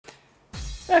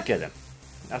Okay then.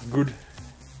 That's good.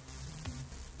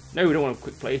 No, we don't want a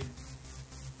quick play.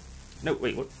 No,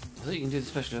 wait, what? I thought you can do the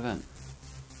special event.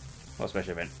 What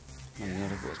special event? Oh, you gotta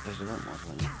look what a special event was,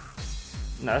 wasn't it?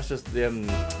 No, that's just the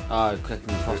Oh, clicking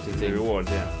the frosty the thing. rewards,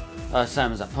 yeah. Oh,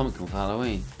 same as that pumpkin for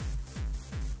Halloween.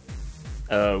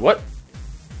 What?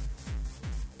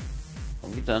 What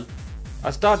have you done? I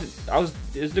was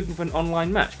looking for an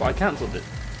online match, but I cancelled it.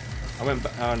 I went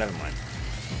back. Oh, never mind.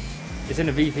 It's in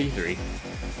a VP3.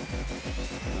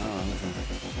 Oh,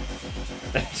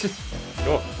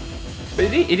 Sure. But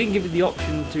it didn't give me the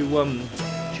option to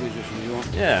choose which one you want.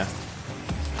 yeah.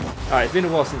 Alright, it's been a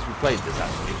while since we played this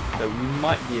actually, so we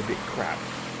might be a bit crap.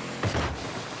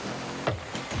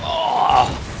 Oh,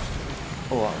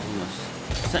 that was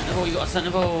almost. Centre ball, you got a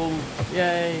centre ball.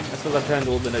 Yay! That's because I turned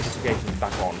all the notifications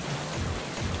back on.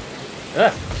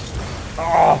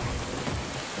 Oh!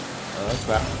 Oh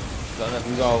crap. Got an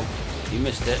open goal. You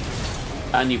missed it.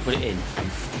 And you put it in.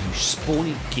 You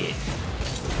spawny git.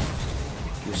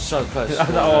 You were so close to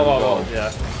scoring an open goal.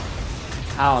 Yeah.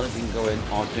 How that didn't go in,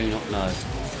 I do not know.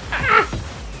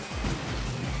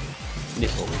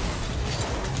 Nipple.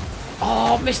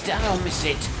 Oh, missed it. I'll miss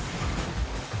it.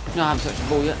 No, I haven't touched the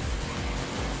ball yet.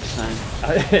 Same.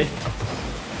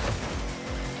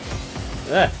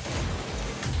 Yeah.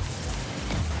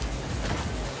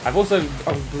 I've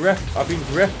been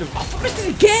bereft of. I missed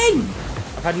it again!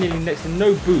 I've had nearly next to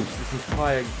no boost this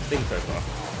entire thing so far.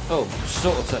 Oh,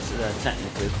 sort of touched it there,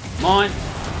 technically. Mine!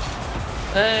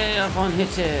 Hey, I can't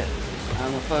hit it!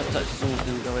 And the first touch is almost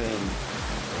going to go in.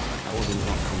 That wasn't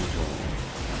not coming at all.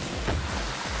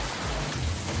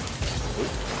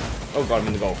 Oh god, I'm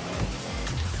in the goal.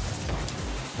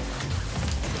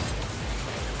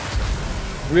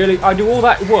 Really? I do all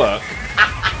that work,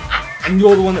 and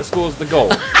you're the one that scores the goal.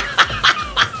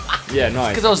 Yeah, nice.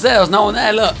 Because I was there, there was no one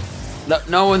there, look! Look,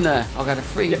 no one there. I've got a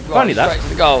free funny that. straight to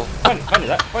the goal.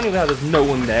 Funny how there's no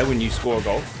one there when you score a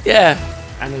goal, Yeah.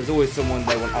 and there's always someone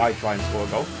there when I try and score a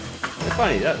goal. It's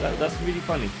funny, that's really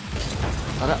funny.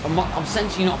 I'm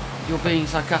sensing you're being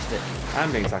sarcastic.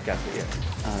 I'm being sarcastic, yeah.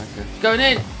 Oh, okay. Going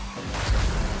in!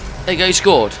 There you go, you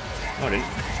scored. No, I didn't.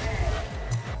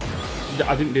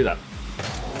 I didn't do that.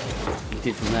 You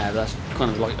did from there, but that's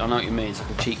kind of like, I know what you mean, it's like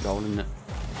a cheat goal, isn't it?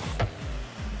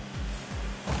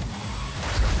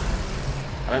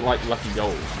 I don't like lucky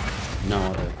goals. No,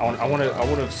 I don't. I want to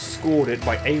have scored it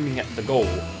by aiming at the goal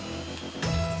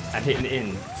and hitting it in.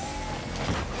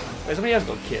 Wait, somebody else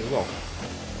got a kit as well.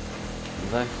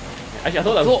 Okay. Actually,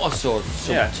 I thought I saw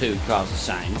two cars the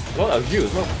same. I thought that was you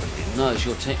as well. No, it's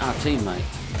your our teammate.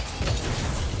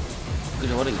 Good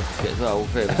job I didn't get the kit as well. All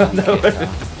three of us had the kit car.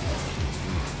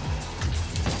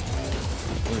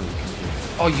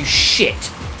 Oh, you shit!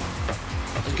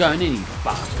 It's going in, you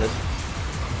bastard.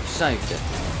 You saved it.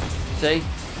 See?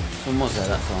 Someone was there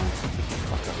that time.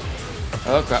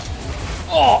 Oh crap.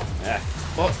 Oh! Yeah.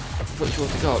 What? Thought you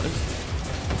wanted to go at least.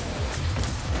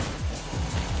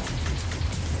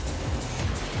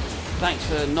 Thanks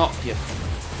for not you.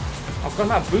 I've got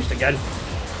my boost again.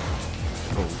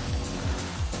 Oh.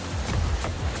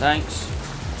 Thanks.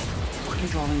 Fucking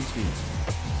driving into me.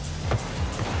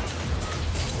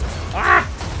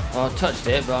 Ah! Well, I touched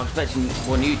it, but I was expecting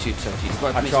one you two to touch it. You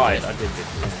both I missed tried. it. I did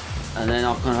this. And then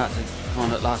I kind of had to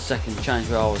kind of at last second change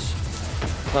where I was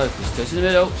focused to. It's in the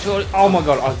middle, surely. Oh my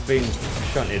god, I've been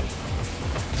shunted.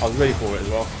 I was ready for it as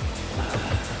well.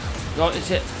 God, it's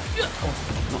it. Oh,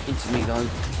 not into me though.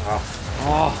 Ah.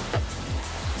 Oh.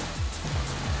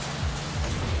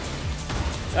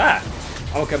 Ah!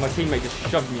 Okay, my teammate just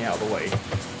shoved me out of the way.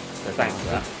 So thanks for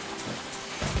that.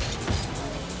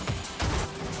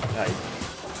 That is...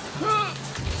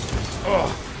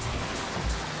 Oh.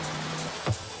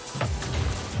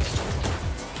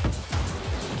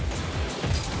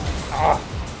 Ah!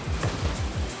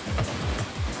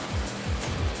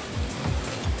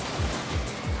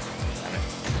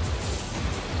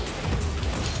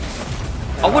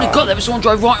 I would have got there, but someone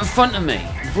drove right in front of me.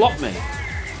 Blocked me.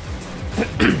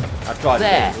 I tried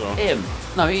There, as well. him.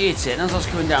 No, he hit it, and as I was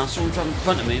coming down, someone drove in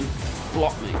front of me and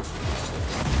blocked me.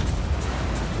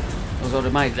 Because I'd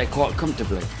have made it there quite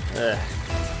comfortably.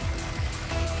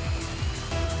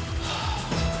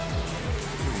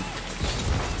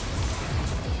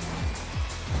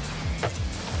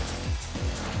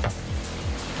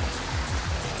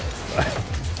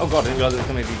 Oh god, I didn't realise it was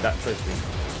going to be that close to me.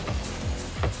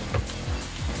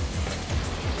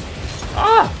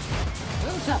 Ah!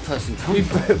 Where was that person We coming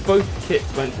from? both kits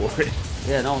went for it.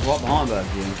 Yeah, and I was right behind both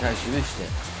of you in case you missed it.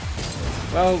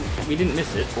 Well, we didn't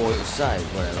miss it. Or it was saved,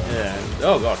 whatever. Yeah.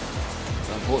 Oh god.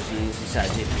 But unfortunately, he decided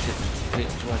to click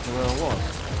to where I was.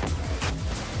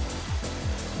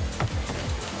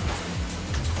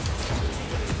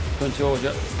 Coming towards you.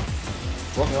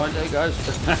 What behind there goes.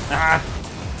 Ah!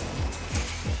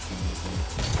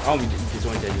 Oh, we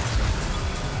disorientated.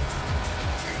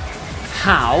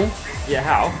 How? Yeah,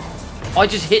 how? I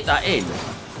just hit that in.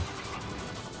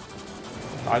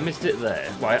 I missed it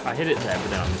there. Well, I hit it there, but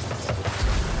then I missed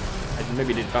it.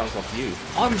 Maybe it did bounce off you.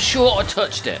 I'm sure I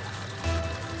touched it.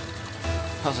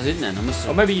 Perhaps I didn't then. I must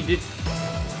have. Or maybe you did.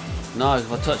 No,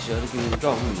 if I touched it, I'd have given you the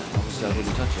goal, wouldn't it? Obviously, I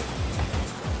didn't touch it.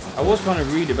 I was trying to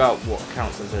read about what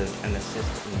counts as an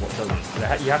assist and what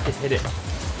doesn't. You have to hit it.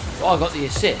 Oh, I got the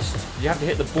assist. You have to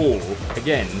hit the ball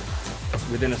again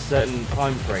within a certain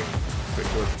time frame for it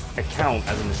to account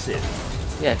as an assist.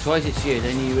 Yeah, try it to you,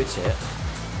 then you hit it.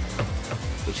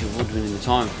 Which would have been in the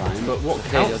time frame. But what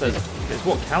counts as it's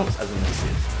what counts as an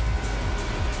assist?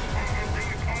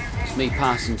 It's me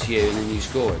passing to you and then you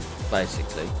scoring,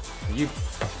 basically.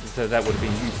 So that would have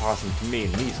been you passing to me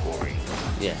and me scoring.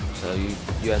 Yeah, so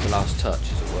you had the last touch,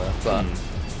 as it were. But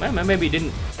maybe it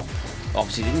didn't.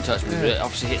 Obviously, it didn't touch me, but it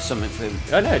obviously hit something for him.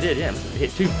 Oh no, it did. Yeah, it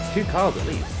hit two cards at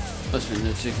least. Must have been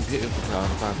the two computer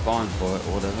cards. If I fine for it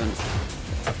or whatever.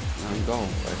 No goal,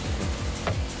 basically.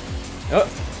 Oh,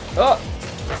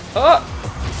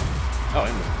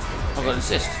 I got an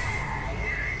assist.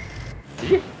 Did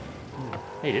you?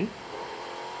 No, you didn't.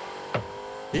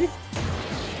 Did you?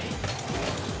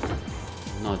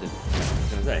 No, I didn't. I was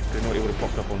going to say, because it would have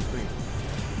popped up on screen.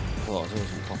 Well, I was always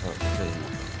going to pop up the screen.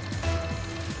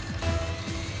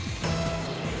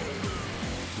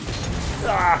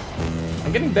 Ah!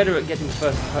 I'm getting better at getting the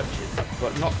first touches,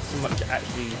 but not so much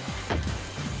actually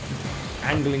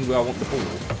angling where I want the ball.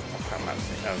 Oh, crap, that's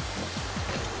it. Oh.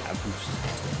 A boost.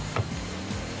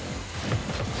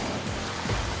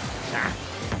 Ah.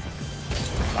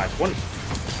 Nice one.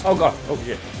 Oh god. Oh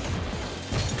shit.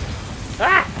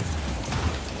 Ah!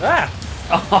 Ah!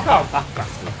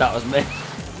 Oh, That was me.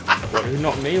 what, who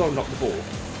knocked me or knocked the ball?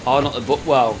 Oh, not the book.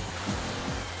 Well,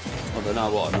 I don't know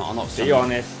what. I'm not. Be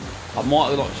honest. I might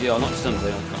have knocked you. I knocked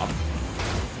something.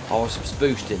 I was just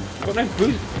boosting. I've got no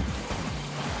boost.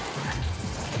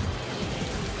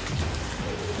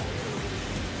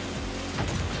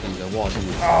 Wide, didn't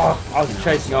it? Oh, I was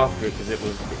chasing after it because it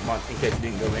was in case it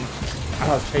didn't go in.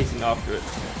 And I was chasing after it.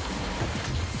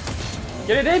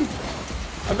 Get it in!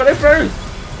 I've got it through!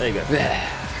 There you go.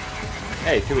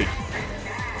 Hey, 2 weeks.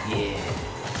 Yeah.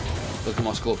 Look at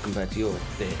my score compared to yours,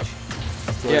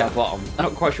 bitch. Yeah, at bottom. I'm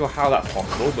not quite sure how that's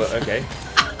possible, but okay.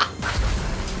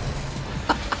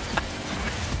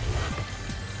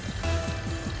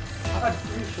 I've had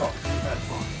 3 shots in that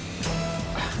time.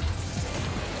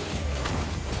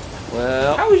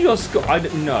 Well, How is your score? I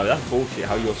don't know. That's bullshit.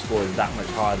 How your score is that much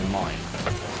higher than mine?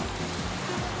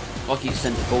 I keep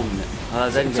centre balling it.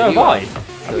 So have I.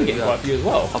 I've been getting quite a few as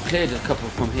well. I've cleared a couple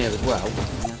from here as well. Yeah,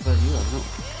 I suppose you have not.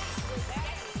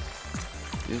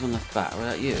 You was on the bat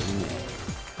without you, wasn't it?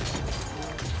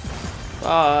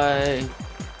 Bye.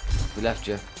 We left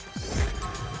you.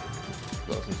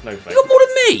 Got some snowflakes. You got more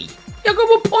than me. You got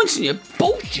more points than you.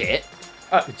 Bullshit.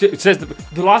 It says that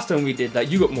the last time we did that,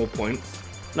 you got more points.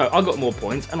 No, I got more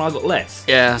points and I got less.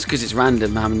 Yeah, that's because it's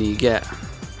random how many you get.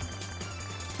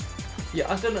 Yeah,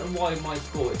 I don't know why my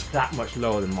score is that much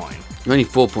lower than mine. You're only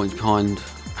 4 points behind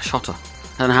a shotter.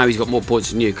 I don't know how he's got more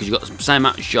points than you because you've got the same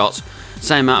amount of shots,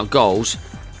 same amount of goals.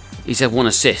 He's had 1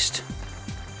 assist.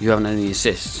 You haven't had any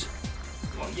assists.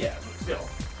 Well, yeah, but still.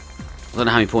 I don't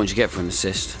know how many points you get for an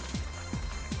assist.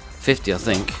 50, I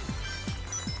think.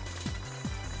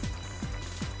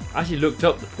 I actually looked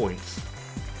up the points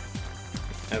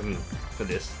for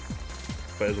this,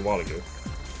 but it was a while ago.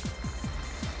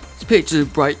 This picture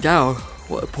doesn't break down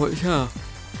what the points are.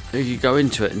 You can go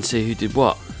into it and see who did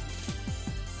what.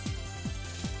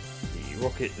 The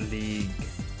Rocket League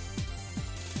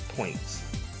points.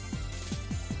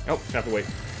 Oh, gonna have to wait.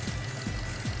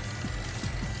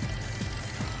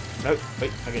 No,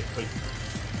 wait, okay, wait.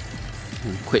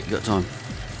 Quick, you got time.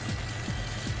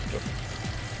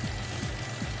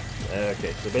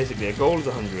 Okay, so basically a goal is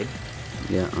 100.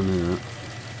 Yeah, I know that.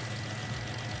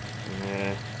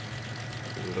 Yeah,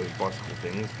 those bicycle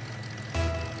things.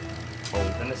 Oh,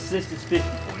 an assist is 50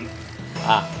 points.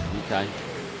 Ah, okay.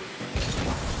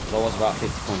 So I was about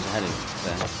 50 points ahead of you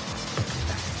there.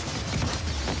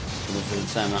 And also the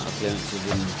same amount of clearances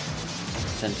in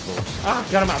centre balls. Ah,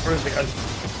 got him out for a second.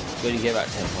 You only get about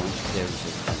 10 points for clearances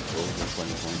in centre balls and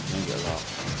 20 points. You don't get a lot.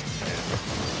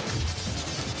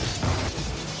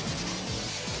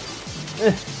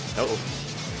 Oh.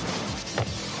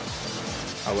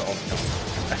 Oh, we're on.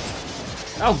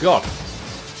 Oh, God.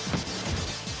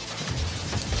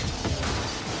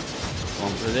 Come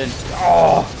on, put it in.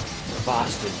 Oh!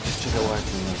 bastard just took it away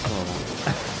from me. I saw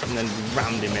that. And then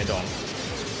rammed him head on.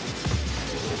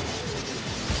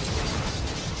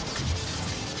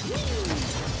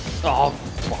 Oh,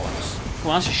 bollocks.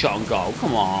 Come on, that's a shot on goal.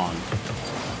 Come on.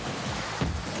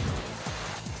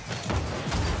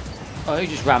 Oh, he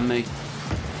just rammed me.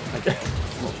 Okay.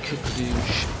 What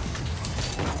kickadoosh.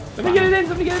 Let me get it in,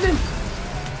 let me get it in.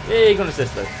 Yeah, you're gonna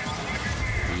assist though.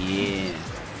 Yeah.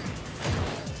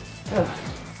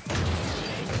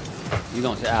 You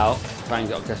knocked it out,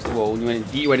 banged it against the wall,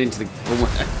 and you went into the. I was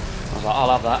like,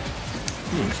 I'll have that.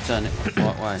 Just turn it the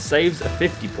right way. Saves are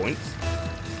 50 points.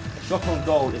 Shot on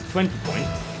goal is 20 points.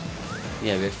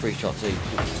 Yeah, we had 3 shots each.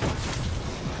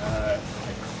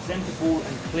 Centre ball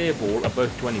and clear ball are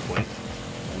both 20 points.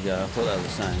 Yeah, I thought they were the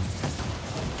same.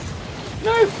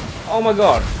 No! Oh my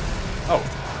god. Oh.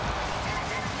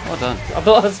 Well done. I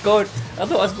thought I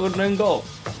scored an own goal.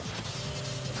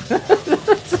 No,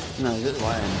 it's at the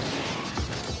right end.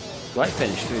 Great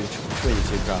finish between the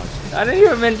 2 cars. I didn't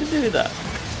even meant to do that.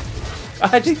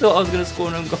 I actually thought I was going to score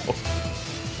an own goal.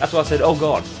 That's why I said, oh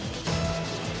god.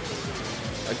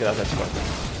 Okay, that's actually quite good.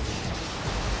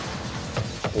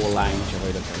 Or lounge, if I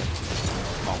look at it.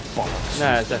 Oh, bollocks. No,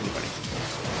 it's definitely funny.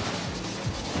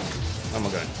 Where am I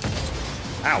going?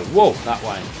 Ow, whoa! That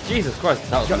way. Jesus Christ.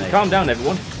 That was me. Calm down,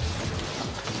 everyone.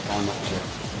 Oh, I knocked it.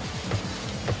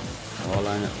 Oh, I'll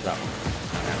line up that one.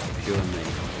 That's pure me.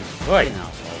 Right.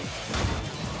 Asshole.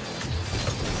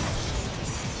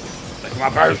 Look at my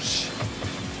boat.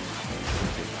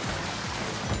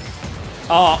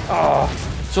 Oh.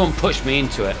 Someone pushed me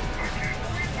into it.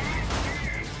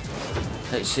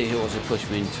 Let's see who it was who pushed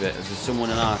me into it. There's someone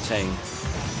in our team.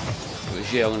 If it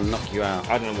was you, I'm going to knock you out.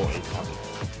 I don't know what it is.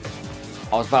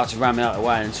 I was about to ram it out of the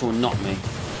way and someone knocked me.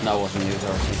 No, it wasn't me, it was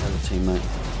our other teammate.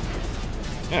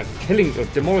 Yeah, killing or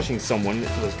demolishing someone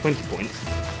was 20 points.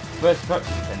 First touch is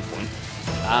 10 points.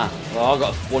 Ah, well, I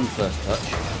got 1 first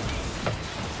touch.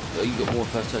 But you got more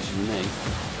first touches than me. I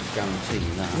guarantee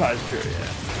you that. That is true, yeah.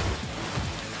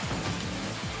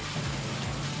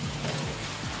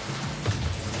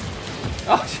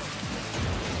 Oh.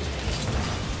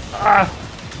 Ah!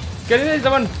 Get in there,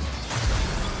 someone!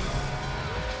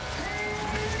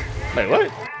 Wait,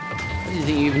 what? I didn't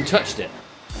think you even touched it.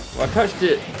 Well, I touched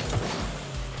it.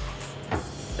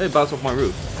 It bounced off my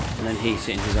roof. And then he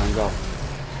sitting his own goal.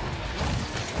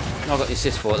 I got the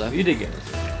assist for it though. You did get it.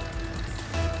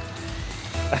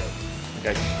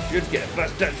 Okay, should get a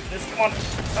first touch for this. Come on.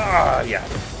 Ah, yeah. I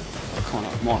can't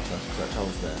have my first touch, I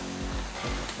was there.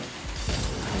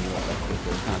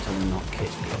 Can't tell me not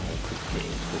kick me, quick hit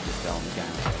with this down the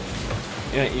game.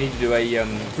 You need to do a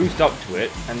boost up to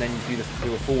it, and then you do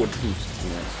a forward boost.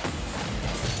 Yes.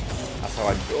 That's how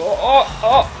I do.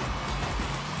 Oh!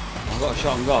 I got a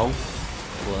shot on goal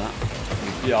for that.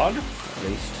 Yard. At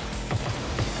least.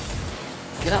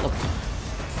 Get out of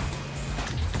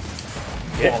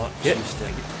the. Get.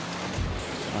 Mistake.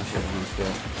 I should have missed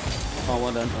it. Oh,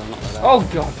 well done. I'll knock that out. Oh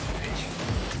god.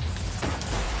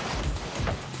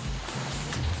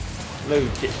 Low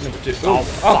kick number 2. Oh,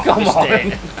 come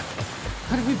on!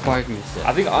 How did we both miss it?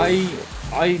 I think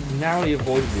I narrowly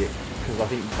avoided it because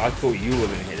I thought you were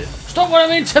going to hit it. Stop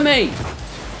running into me!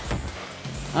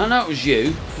 I know it was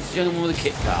you. It's the only one with a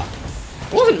kit car.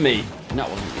 It wasn't me. No, it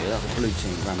wasn't you. That was a blue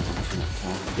team ran into that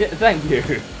time. Yeah, thank you.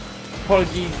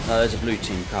 Apologies. No, there's a blue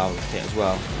team car with a kit as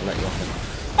well. I'll let you off it.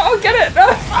 Oh, get it! No.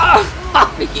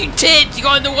 You did! You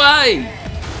got in the way!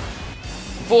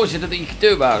 Unfortunately, I don't think you could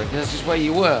do about it because that's just where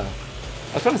you were. I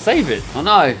was trying to save it. I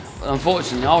know.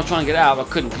 Unfortunately, I was trying to get out, but I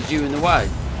couldn't because you were in the way.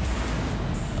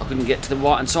 I couldn't get to the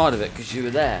right hand side of it because you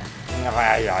were there.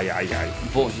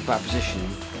 Unfortunately, bad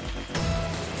positioning.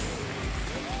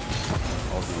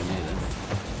 I was nowhere near them.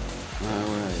 No,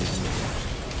 where are you?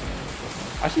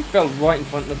 I actually fell right in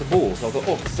front of the ball, so I thought,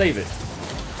 oh, save it.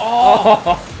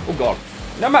 Oh! Oh god.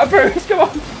 No matter, Bruce, come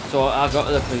on! So I got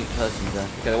the person there.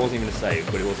 Okay, that wasn't even a save,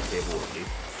 but it was a clear ball at least.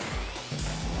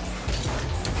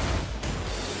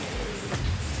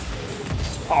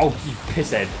 Oh, you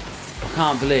pisshead. I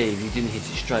can't believe you didn't hit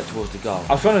it straight towards the goal.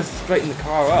 I was trying to straighten the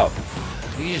car up.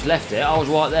 You just left it. I was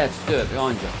right there to do it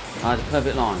behind you. I had a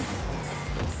perfect line.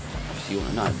 Obviously, you want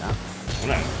to know that. I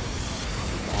know.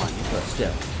 Behind you, but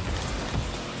still.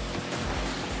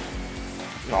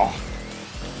 Oh.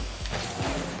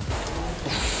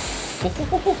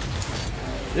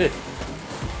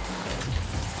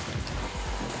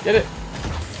 Get it.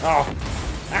 Oh.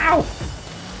 Ow.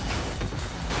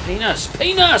 Penis!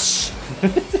 Penis!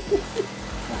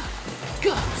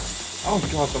 God. Oh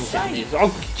god, someone's hitting me.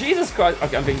 Oh, Jesus Christ.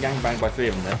 Okay, I'm being gangbanged by 3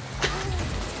 of them there.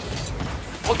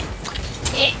 Oh, you fucking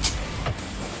tit!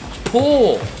 It's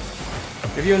poor!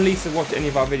 Have you and Lisa watched any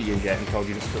of our videos yet and told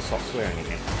you to stop swearing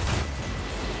again?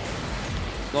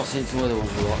 Not since the other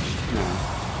ones we watched. No.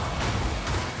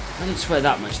 I didn't swear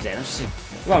that much then. I just said.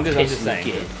 Well, I'm just saying.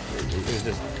 It was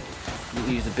just. You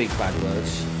used the big bad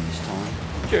words this time.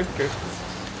 True.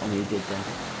 I nearly did then.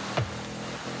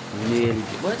 Nearly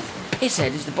did. Where the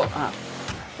pisshead is the bot? Ah,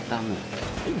 damn it.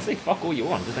 You can say fuck all you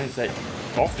want, just don't say it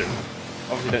often.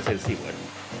 Obviously, don't say the C word.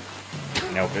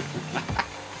 Can't help it.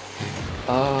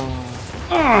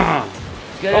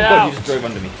 Get Oh it god, out. you just drove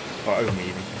under me. Or over me,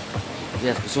 even.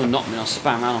 Yes, but someone knocked me and I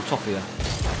spam around on top of you.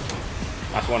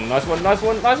 Nice one. No.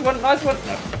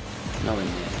 No in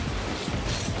there.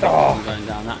 Oh. I'm going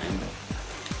down that end.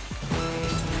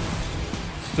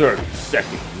 30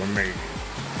 seconds remaining.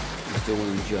 I'm still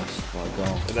winning just by a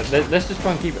goal. Let's just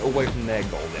try and keep it away from their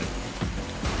goal then.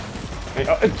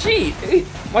 Gee!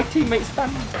 My teammates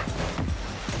spam.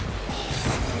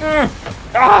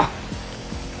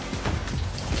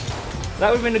 That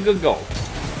would have been a good goal.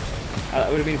 That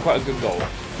would have been quite a good goal.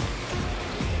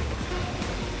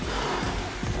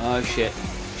 Oh shit.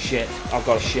 Shit. I've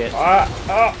got shit.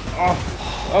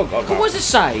 Oh god. What does it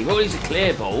say? Well, it's a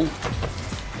clear ball.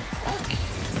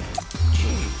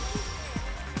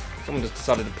 Someone just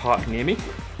decided to park near me.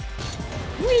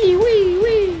 Wee.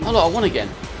 Oh look, I won again.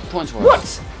 Points for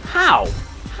us. What?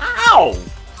 How?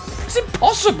 It's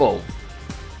impossible.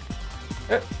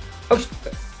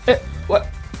 What?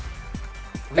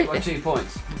 We've got 2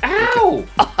 points. Ow!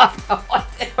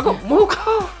 I got more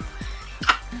car.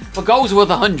 For goals are worth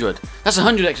 100. That's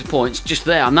 100 extra points just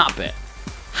there on that bit.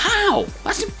 How?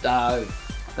 That's no.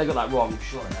 They got that wrong. I'm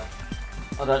sure they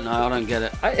have. I don't know. I don't get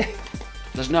it.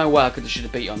 There's no way I could should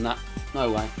have beat you on that.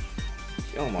 No way.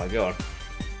 Oh my god.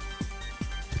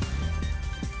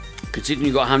 Considering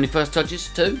you got how many first touches?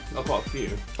 2? I've got a few.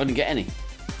 I didn't get any.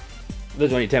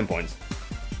 There's only 10 points.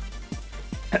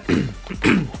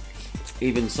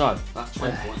 Even so, that's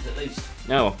 20 points at least.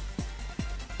 No.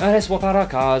 Let's swap out our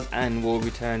cars and we'll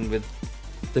return with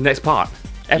the next part.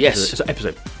 Yes.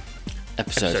 Episode.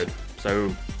 Episode.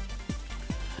 So,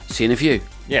 See you in a few.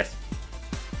 yes.